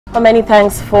Many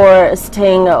thanks for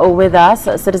staying with us.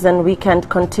 Citizen Weekend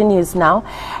continues now,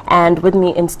 and with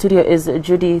me in studio is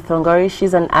Judy Thongori.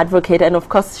 She's an advocate, and of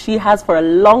course she has for a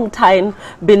long time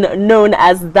been known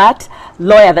as that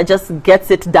lawyer that just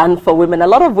gets it done for women. A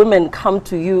lot of women come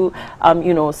to you,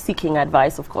 seeking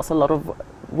advice. Of course, a lot of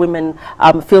women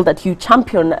feel that you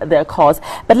champion their cause.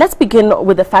 But let's begin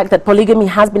with the fact that polygamy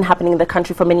has been happening in the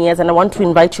country for many years, and I want to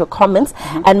invite your comments.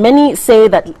 And many say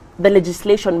that the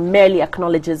legislation merely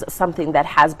acknowledges something that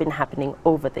has been happening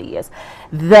over the years.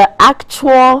 The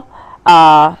actual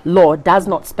law does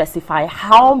not specify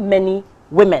how many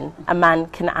women a man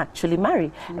can actually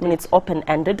marry. I mean, it's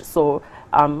open-ended, so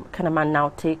can a man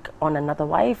now take on another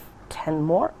wife, 10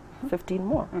 more, 15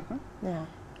 more? Yeah.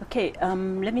 Okay,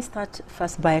 let me start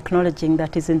first by acknowledging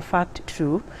that is in fact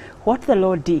true. What the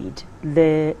law did,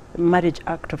 the Marriage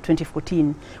Act of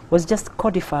 2014, was just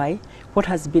codify what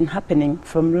has been happening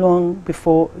from long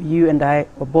before you and I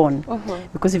were born.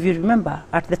 Because if you remember,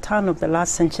 at the turn of the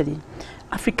last century,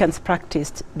 Africans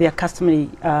practiced their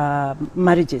customary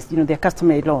marriages, their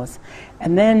customary laws.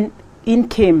 And then in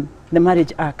came the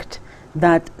Marriage Act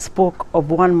that spoke of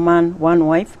one man, one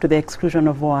wife, to the exclusion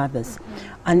of all others.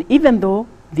 And even though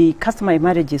the customary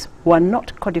marriages were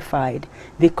not codified,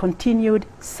 they continued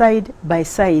side by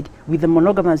side with the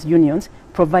monogamous unions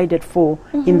provided for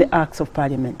in the Acts of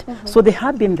Parliament. So they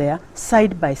have been there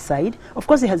side by side. Of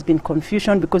course, there has been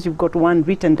confusion because you've got one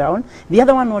written down, the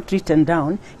other one not written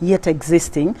down, yet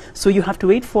existing. So you have to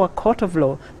wait for a court of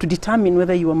law to determine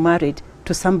whether you are married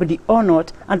to somebody or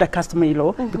not under customary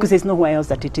law, because there's nowhere else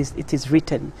that it is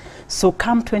written. So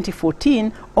come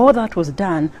 2014, all that was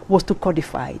done was to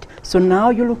codify it. So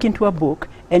now you look into a book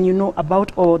and you know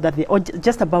about all that there, or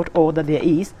just about all that there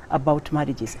is about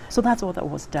marriages. So that's all that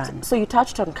was done. So you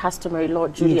touched on customary law,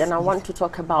 Judy, and I want to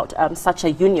talk about such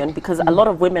a union, because a lot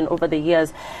of women over the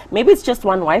years, maybe it's just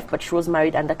one wife, but she was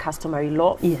married under customary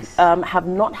law, have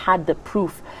not had the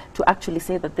proof to actually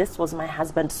say that this was my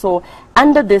husband. So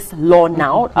under this law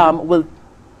now, will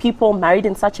people married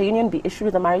in such a union be issued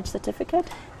with a marriage certificate?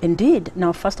 Indeed.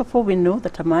 Now, first of all, we know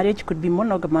that a marriage could be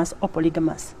monogamous or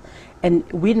polygamous. And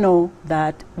we know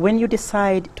that when you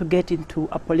decide to get into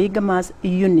a polygamous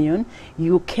union,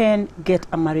 you can get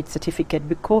a marriage certificate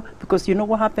because you know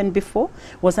what happened before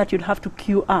was that you'd have to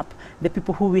queue up the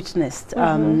people who witnessed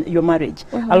your marriage.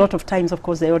 A lot of times, of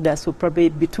course, the elders will probably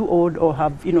be too old or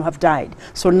have died.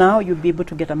 So now you'll be able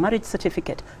to get a marriage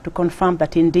certificate to confirm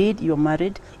that indeed you're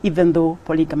married, even though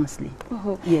polygamously.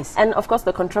 Yes. And of course,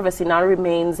 the controversy now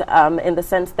remains in the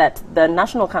sense that the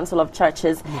National Council of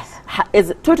Churches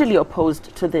is totally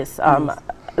opposed to this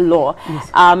law.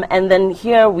 And then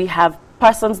here we have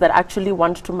persons that actually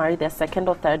want to marry their second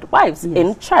or third wives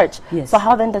in church. So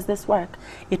how then does this work?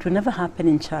 It will never happen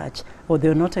in church, or they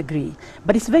will not agree.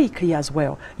 But it's very clear as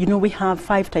well. We have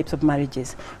 5 types of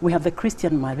marriages. We have the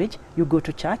Christian marriage. You go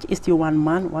to church, it's still one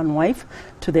man, one wife,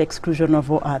 to the exclusion of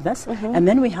all others. And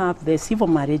then we have the civil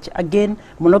marriage, again,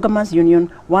 monogamous union,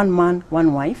 one man,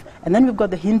 one wife. And then we've got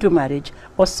the Hindu marriage,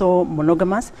 also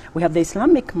monogamous. We have the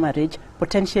Islamic marriage,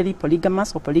 potentially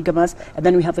polygamous or polygamous. And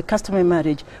then we have the customary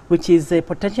marriage, which is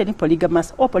potentially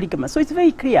polygamous or polygamous. So it's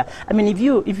very clear. I mean, if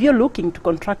you're looking to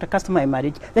contract a customary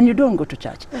marriage, then you don't go to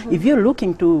church. If you're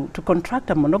looking to contract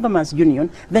a monogamous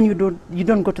union, then you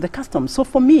don't go to the customs. So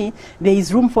for me, there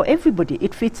is room for everybody.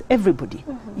 It fits everybody.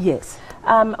 Yes.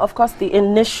 Of course, the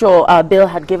initial bill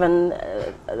had given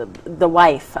the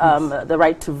wife the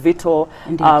right to veto,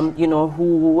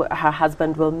 who her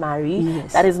husband will marry.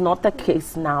 That is not the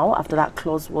case now after that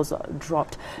clause was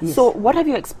dropped. So what have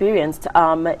you experienced,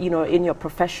 in your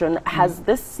profession? Has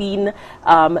this seen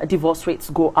divorce rates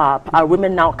go up? Are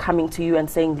women now coming to you and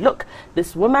saying, look,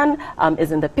 this woman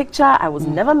is in the picture, I was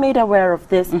never made aware of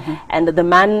this, and the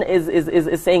man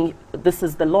is saying, this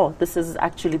is the law, this is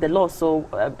actually the law, so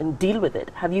deal with it.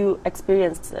 Have you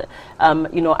experienced,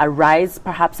 a rise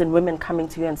perhaps in women coming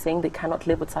to you and saying they cannot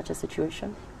live with such a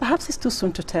situation? Perhaps it's too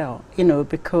soon to tell,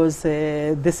 because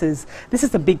this is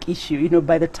a big issue.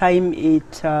 By the time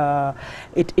it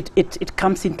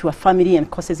comes into a family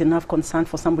and causes enough concern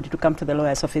for somebody to come to the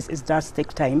lawyer's office, it does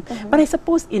take time. But I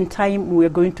suppose in time we're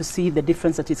going to see the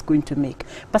difference that it's going to make.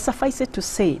 But suffice it to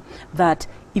say that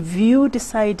if you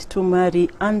decide to marry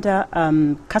under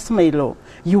customary law,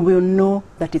 you will know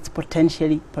that it's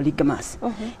potentially polygamous.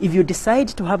 If you decide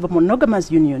to have a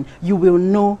monogamous union, you will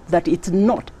know that it's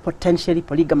not potentially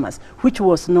polygamous, which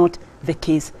was not the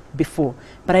case before.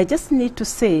 But I just need to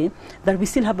say that we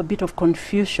still have a bit of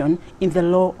confusion in the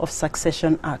Law of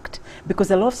Succession Act, because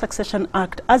the Law of Succession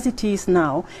Act, as it is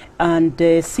now, and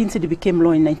since it became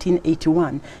law in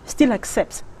 1981, still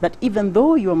accepts that even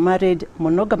though you are married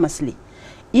monogamously,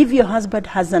 if your husband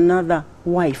has another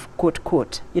wife, quote,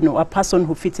 quote, you know, a person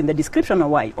who fits in the description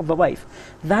of a wife,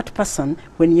 that person,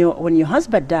 when your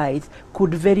husband dies,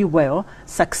 could very well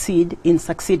succeed in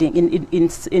succeeding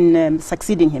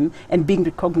succeeding him and being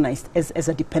recognized as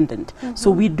a dependent. So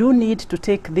we do need to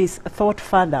take this thought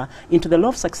further into the Law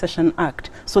of Succession Act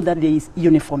so that there is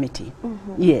uniformity.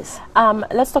 Yes.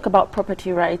 Let's talk about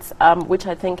property rights, which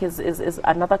I think is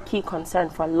another key concern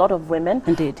for a lot of women.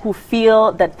 Indeed. Who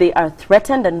feel that they are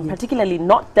threatened, and particularly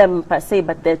not them per se,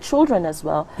 but their children as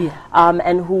well,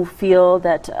 and who feel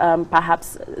that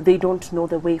perhaps they don't know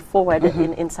the way forward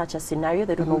in such a scenario.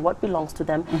 They don't know what belongs to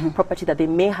them, property that they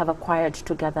may have acquired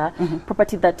together,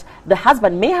 property that the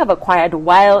husband may have acquired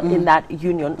while in that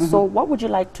union. So what would you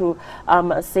like to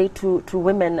say to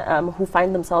women who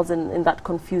find themselves in that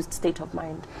confused state of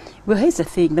mind? Well, here's the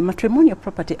thing. The Matrimonial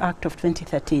Property Act of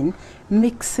 2013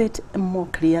 makes it more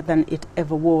clear than it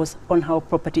ever was on how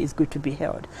property is going to be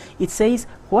held. It says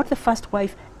what the first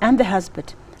wife and the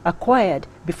husband acquired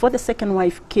before the second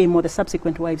wife came or the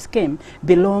subsequent wives came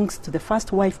belongs to the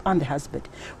first wife and the husband.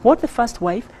 What the first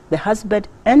wife, the husband,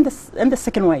 and the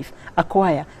second wife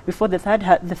acquire before the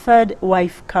third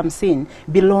wife comes in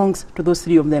belongs to those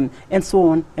three of them, and so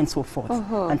on and so forth,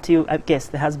 until, I guess,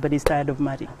 the husband is tired of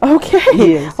marrying. Okay.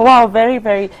 Yes. Wow, very,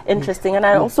 very interesting. And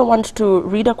I also want to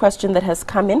read a question that has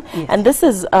come in. And this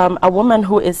is a woman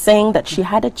who is saying that she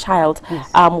had a child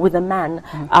with a man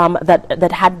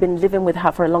that had been living with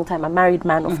her for a long time, a married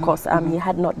man, of course. He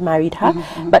had not married her,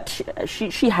 but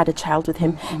she had a child with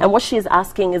him. And what she is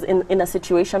asking is, in a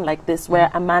situation like this,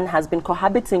 where a man has been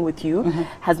cohabiting with you,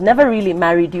 has never really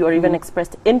married you or even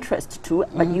expressed interest to,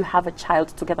 but you have a child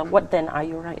together, what then are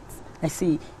your rights? I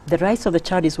see. The rights of the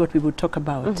child is what we would talk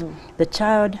about. The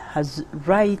child has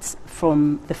rights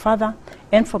from the father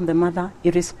and from the mother,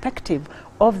 irrespective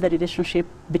of the relationship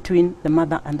between the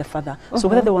mother and the father. So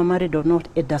whether they were married or not,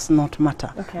 it does not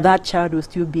matter. That child will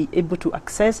still be able to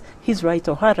access his rights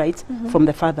or her rights from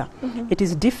the father. It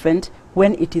is different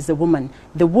when it is a woman.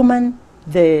 The woman,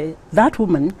 that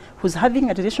woman who's having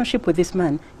a relationship with this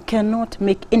man cannot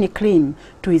make any claim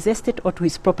to his estate or to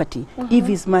his property if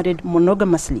he's married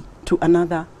monogamously to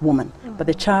another woman. But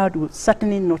the child will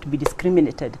certainly not be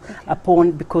discriminated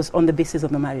upon on the basis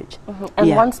of the marriage.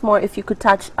 And once more, if you could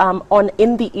touch on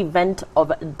in the event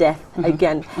of death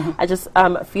again. I just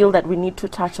feel that we need to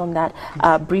touch on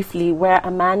that briefly, where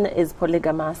a man is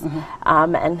polygamous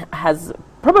and has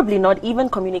probably not even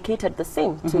communicated the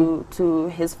same to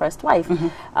his first wife,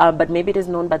 but maybe it is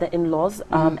known by the in-laws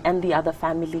and the other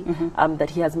family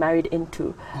that he has married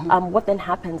into. What then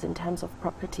happens in terms of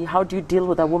property? How do you deal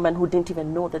with a woman who didn't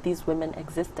even know that these women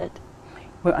existed?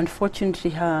 Well,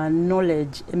 unfortunately, her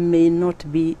knowledge may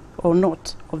not be, or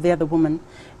not, of the other woman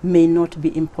may not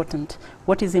be important.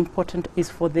 What is important is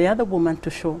for the other woman to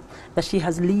show that she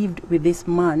has lived with this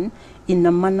man in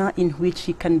a manner in which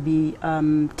she can be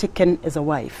taken as a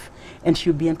wife, and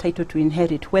she'll be entitled to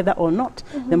inherit whether or not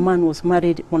the man was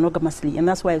married monogamously. And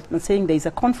that's why I'm saying there is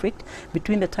a conflict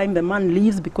between the time the man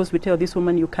leaves because we tell this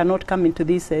woman you cannot come into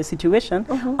this situation,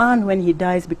 and when he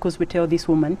dies because we tell this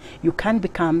woman you can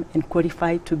become and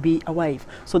qualify to be a wife.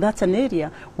 So that's an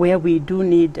area where we do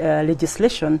need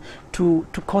legislation to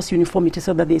cause uniformity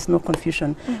so that there is no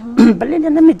confusion. But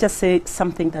Lillian, let me just say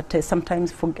something that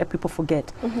sometimes people forget.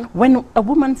 When a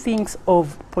woman thinks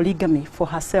of polygamy for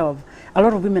herself, a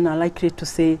lot of women are likely to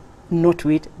say no to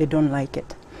it, they don't like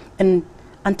it. And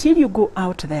until you go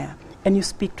out there and you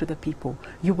speak to the people,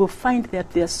 you will find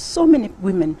that there are so many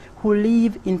women who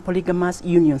live in polygamous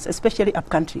unions, especially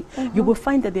upcountry. You will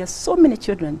find that there are so many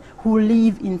children who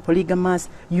live in polygamous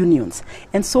unions.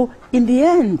 And so in the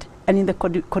end, and in the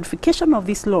codification of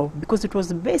this law, because it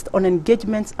was based on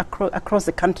engagements across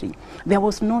the country, there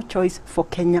was no choice for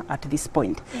Kenya at this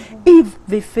point. If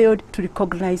they failed to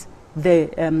recognize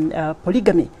the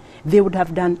polygamy, they would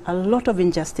have done a lot of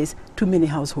injustice to many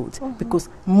households, because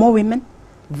more women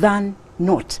than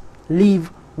not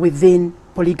live within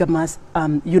polygamous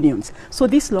unions. So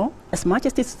this law, as much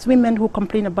as it's women who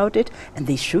complain about it, and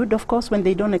they should, of course, when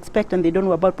they don't expect and they don't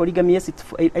know about polygamy, yes,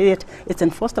 it's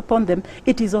enforced upon them,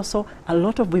 it is also a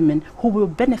lot of women who will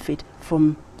benefit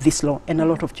from this law, and a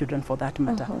lot of children for that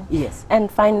matter. Yes.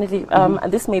 And finally,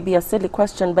 this may be a silly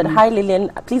question, but hi Lillian,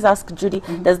 please ask Judy,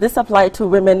 does this apply to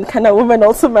women? Can a woman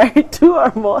also marry 2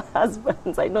 or more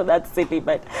husbands? I know that's silly,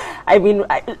 but I mean,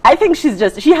 I think she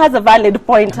has a valid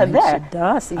point there. She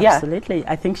does, absolutely.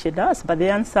 I think she does, but the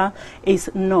answer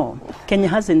is no. Kenya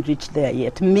hasn't reached there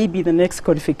yet. Maybe the next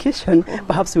codification,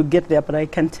 perhaps we'll get there, but I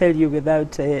can tell you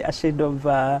without a shade of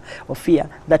fear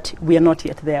that we are not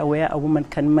yet there where a woman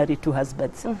can marry 2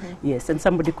 husbands. Yes, and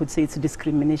somebody could say it's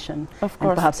discrimination. Of course.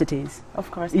 And perhaps it is.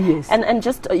 Of course. Yes. And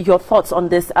just your thoughts on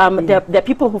this. There are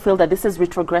people who feel that this is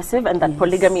retrogressive and that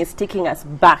polygamy is taking us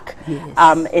back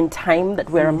in time, that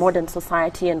we're a modern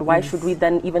society, and why should we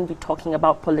then even be talking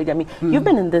about polygamy? You've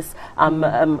been in this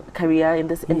career, in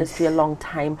this industry a long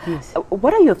time.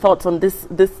 What are your thoughts on this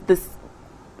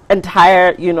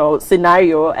entire,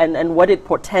 scenario and what it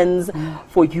portends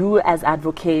for you as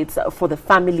advocates, for the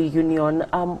family union?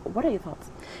 What are your thoughts?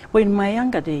 Well, in my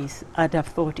younger days, I'd have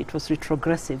thought it was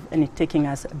retrogressive and it taking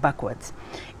us backwards.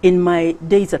 In my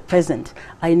days at present,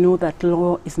 I know that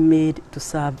law is made to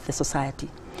serve the society.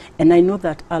 And I know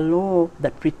that a law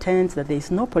that pretends that there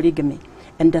is no polygamy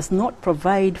and does not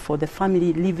provide for the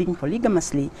family living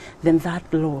polygamously, then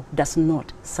that law does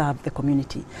not serve the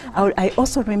community. I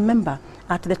also remember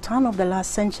at the turn of the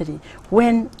last century,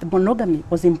 when monogamy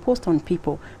was imposed on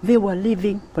people, they were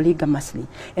living polygamously.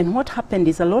 And what happened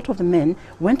is a lot of the men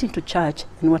went into church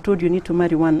and were told you need to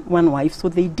marry one wife, so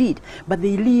they did. But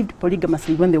they lived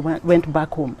polygamously when they went back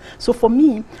home. So for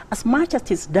me, as much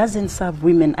as it doesn't serve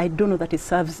women, I don't know that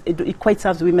it quite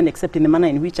serves women except in the manner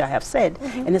in which I have said.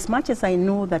 And as much as I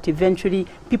know that eventually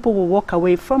people will walk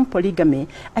away from polygamy,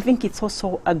 I think it's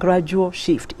also a gradual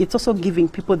shift. It's also giving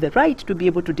people the right to be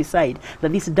able to decide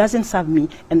that this doesn't serve me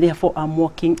and therefore I'm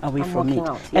walking away from it.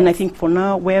 And I think for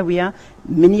now, where we are,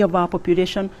 many of our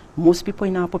population, most people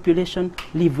in our population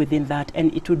live within that,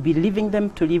 and it would be leaving them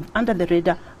to live under the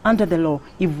radar, under the law,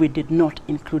 if we did not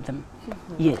include them.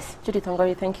 Yes. Judy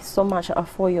Thongori, thank you so much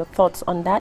for your thoughts on that.